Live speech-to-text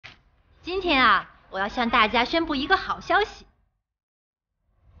今天啊，我要向大家宣布一个好消息，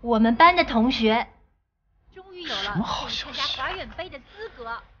我们班的同学终于有了可以参加华远杯的资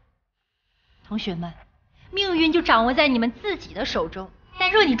格。同学们，命运就掌握在你们自己的手中，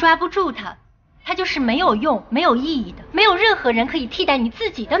但若你抓不住它，它就是没有用、没有意义的，没有任何人可以替代你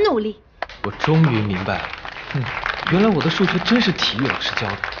自己的努力。我终于明白了，原来我的数学真是体育老师教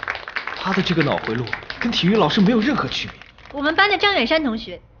的，他的这个脑回路跟体育老师没有任何区别。我们班的张远山同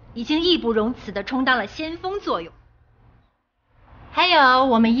学已经义不容辞地充当了先锋作用，还有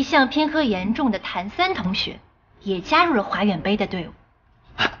我们一向偏科严重的谭三同学也加入了华远杯的队伍。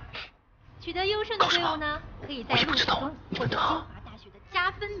取得优胜的队伍呢，可以在录取中获得清华大学的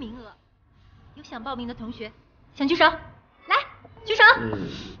加分名额。有想报名的同学，请举手，来举手。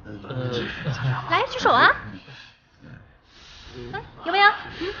来举手啊！有没有？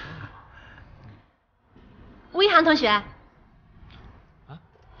吴一航同学。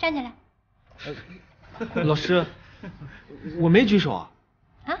站起来。老师，我没举手啊。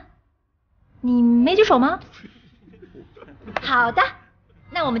啊？你没举手吗？好的，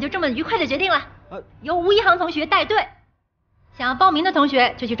那我们就这么愉快的决定了，由吴一航同学带队。想要报名的同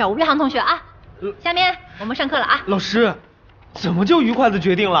学就去找吴一航同学啊。下面我们上课了啊。老师，怎么就愉快的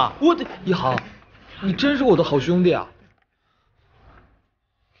决定了？一航，你真是我的好兄弟啊。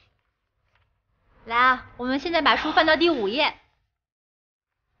来啊，我们现在把书翻到第5页。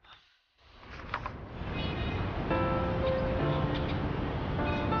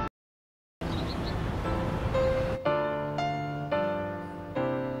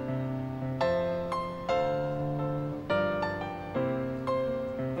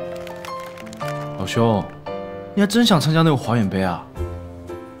老兄，你还真想参加那个华远杯啊？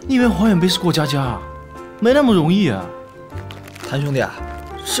你以为华远杯是过家家？没那么容易啊！谭兄弟啊，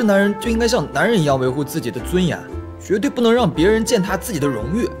是男人就应该像男人一样维护自己的尊严，绝对不能让别人践踏自己的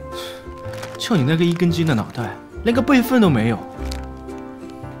荣誉。就你那个一根筋的脑袋，连个备份都没有。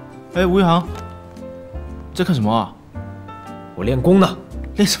哎，吴一航，在看什么啊？我练功呢。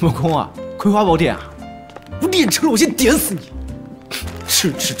练什么功啊？葵花宝典啊？不练成了我先点死你！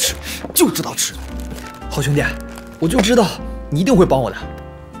吃，就知道吃。好兄弟，我就知道你一定会帮我的。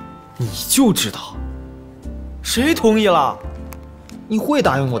你就知道？谁同意了？你会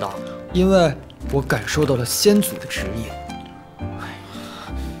答应我的，因为我感受到了先祖的旨意。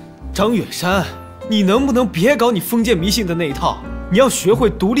张远山，你能不能别搞你封建迷信的那一套？你要学会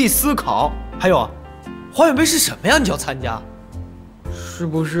独立思考。还有，华远杯是什么呀？你要参加？是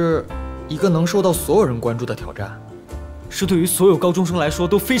不是一个能受到所有人关注的挑战？是对于所有高中生来说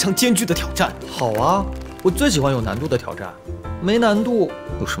都非常艰巨的挑战。好啊，我最喜欢有难度的挑战，没难度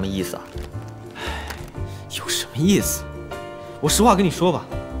有什么意思啊？有什么意思？我实话跟你说吧，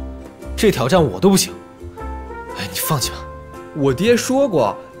这挑战我都不行。哎，你放弃吧。我爹说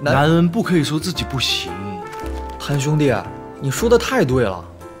过，男人不可以说自己不行。谭兄弟，你说的太对了。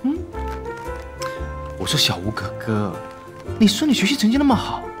我说小吴哥哥，你说你学习成绩那么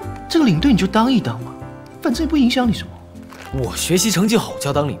好，这个领队你就当一当嘛，反正也不影响你什么。我学习成绩好就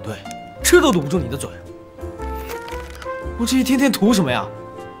要当领队，吃都堵不住你的嘴。我这一天天图什么呀？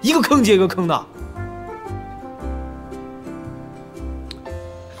一个坑接一个坑的。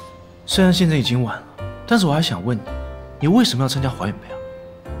虽然现在已经晚了，但是我还想问你，你为什么要参加华远杯啊？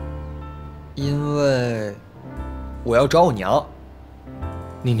因为我要找我娘。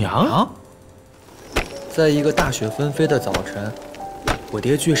你娘？在一个大雪纷飞的早晨，我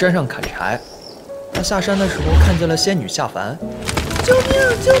爹去山上砍柴。他下山的时候看见了仙女下凡。救命！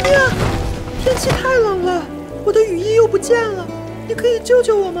救命！天气太冷了，我的雨衣又不见了，你可以救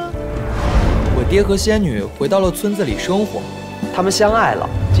救我吗？我爹和仙女回到了村子里生活，他们相爱了，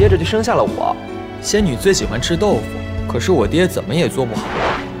接着就生下了我。仙女最喜欢吃豆腐，可是我爹怎么也做不好，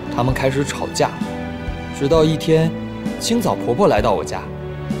他们开始吵架。直到一天，青草婆婆来到我家，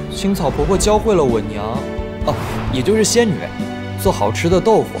青草婆婆教会了我娘，也就是仙女，做好吃的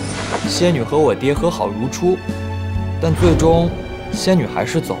豆腐。仙女和我爹和好如初，但最终仙女还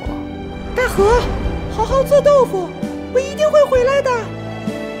是走了。大河，好好做豆腐，我一定会回来的。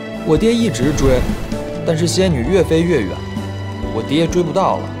我爹一直追，但是仙女越飞越远，我爹追不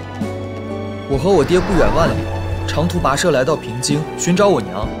到了。我和我爹不远万里，长途跋涉来到平津寻找我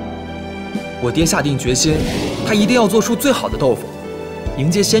娘。我爹下定决心，他一定要做出最好的豆腐，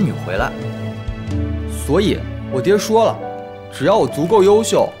迎接仙女回来。所以我爹说了，只要我足够优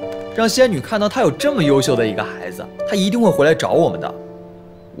秀，让仙女看到他有这么优秀的一个孩子，他一定会回来找我们的。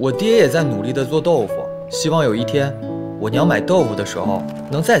我爹也在努力地做豆腐，希望有一天我娘买豆腐的时候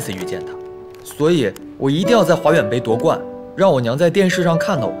能再次遇见他。所以我一定要在华远杯夺冠，让我娘在电视上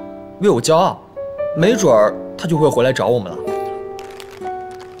看到我，为我骄傲。没准儿她就会回来找我们了。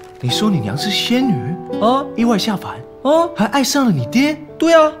你说你娘是仙女啊，意外下凡啊，还爱上了你爹？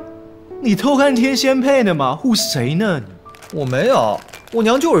对啊，你偷看天仙配的吗？唬谁呢你？我没有，我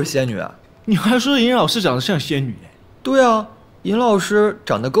娘就是仙女。你还说尹老师长得像仙女？对啊，尹老师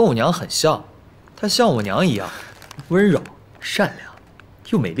长得跟我娘很像，她像我娘一样，温柔、善良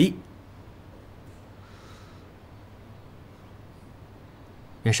又美丽。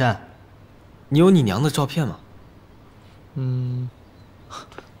远山，你有你娘的照片吗？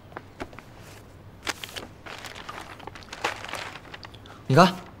你看，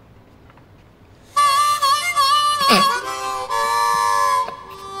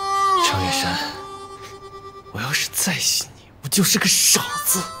张远山，我要是再信你，我就是个傻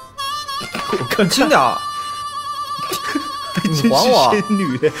子。我看轻点儿，你还我！仙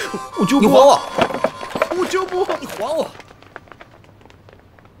女，我就你还我！我就不，你还我！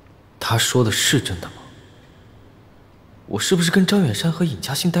他说的是真的吗？我是不是跟张远山和尹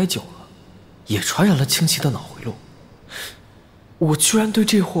嘉欣待久了，也传染了亲戚的脑回路？我居然对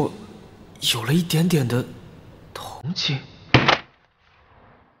这货有了一点点的同情。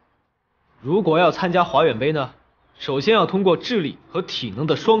如果要参加华远杯呢，首先要通过智力和体能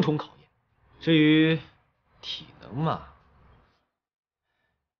的双重考验。至于体能嘛，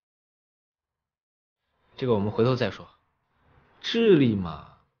这个我们回头再说。智力嘛，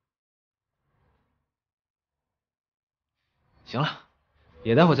行了，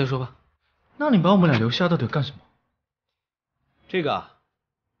也待会儿再说吧。那你把我们俩留下到底干什么？这个啊，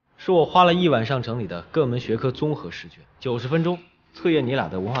是我花了1晚上整理的各门学科综合试卷，90分钟测验你俩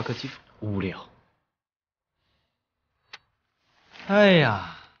的文化课基础。无聊。哎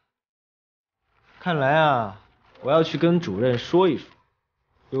呀，看来啊，我要去跟主任说一说。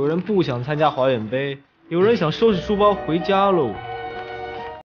有人不想参加华远杯，有人想收拾书包回家喽。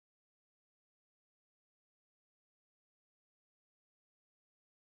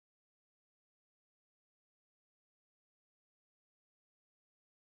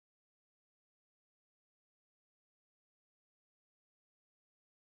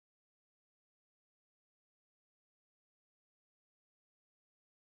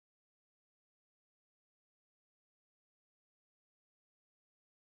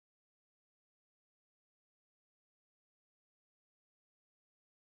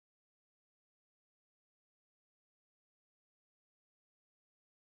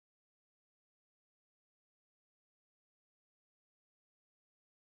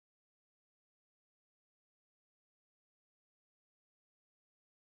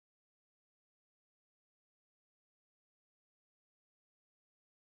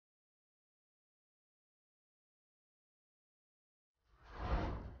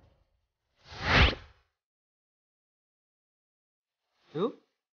哟，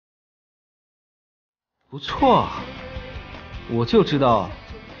不错，我就知道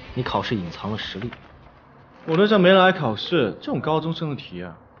你考试隐藏了实力。我那张没来考试，这种高中生的题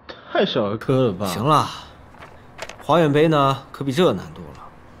啊，太小儿科了吧？行了，华远杯呢，可比这个难多了。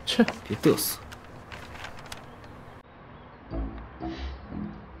切，别嘚瑟。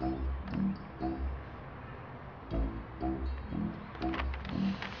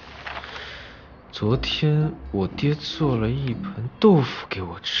昨天我爹做了一盆豆腐给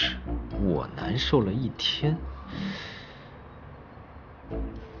我吃，我难受了1天。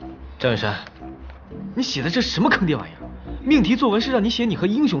张远山，你写的这什么坑爹玩意儿？命题作文是让你写你和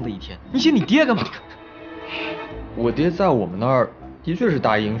英雄的一天，你写你爹干嘛？我爹在我们那儿的确是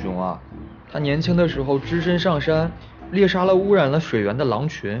大英雄啊，他年轻的时候只身上山，猎杀了污染了水源的狼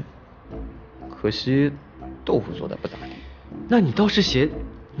群。可惜豆腐做的不咋地。那你倒是写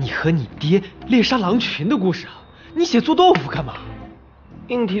你和你爹猎杀狼群的故事啊！你写做豆腐干嘛？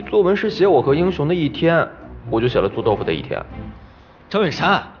命题作文是写我和英雄的一天，我就写了做豆腐的一天。张远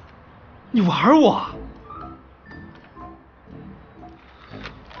山，你玩我？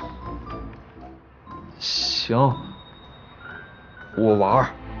行，我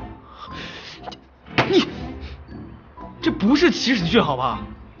玩。你这不是起始句好吧？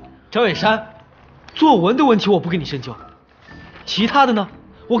张远山，作文的问题我不跟你深究，其他的呢？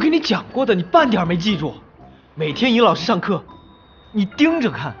我跟你讲过的，你半点没记住。每天尹老师上课，你盯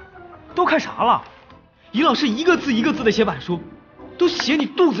着看，都看啥了？尹老师一个字一个字的写板书，都写你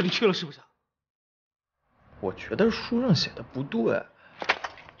肚子里去了，是不是？我觉得书上写的不对。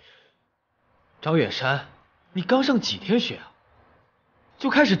张远山，你刚上几天学啊，就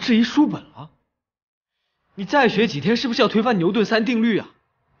开始质疑书本了？你再学几天，是不是要推翻牛顿3定律啊？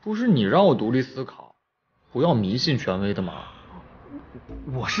不是你让我独立思考，不要迷信权威的吗？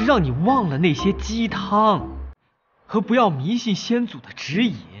我是让你忘了那些鸡汤，和不要迷信先祖的指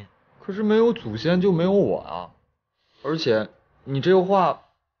引。可是没有祖先就没有我啊！而且你这话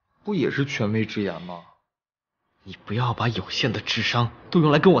不也是权威之言吗？你不要把有限的智商都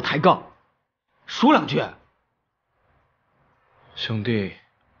用来跟我抬杠，说两句。兄弟，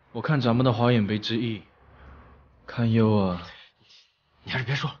我看咱们的华远杯之役，堪忧啊。你还是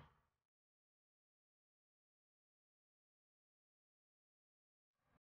别说了。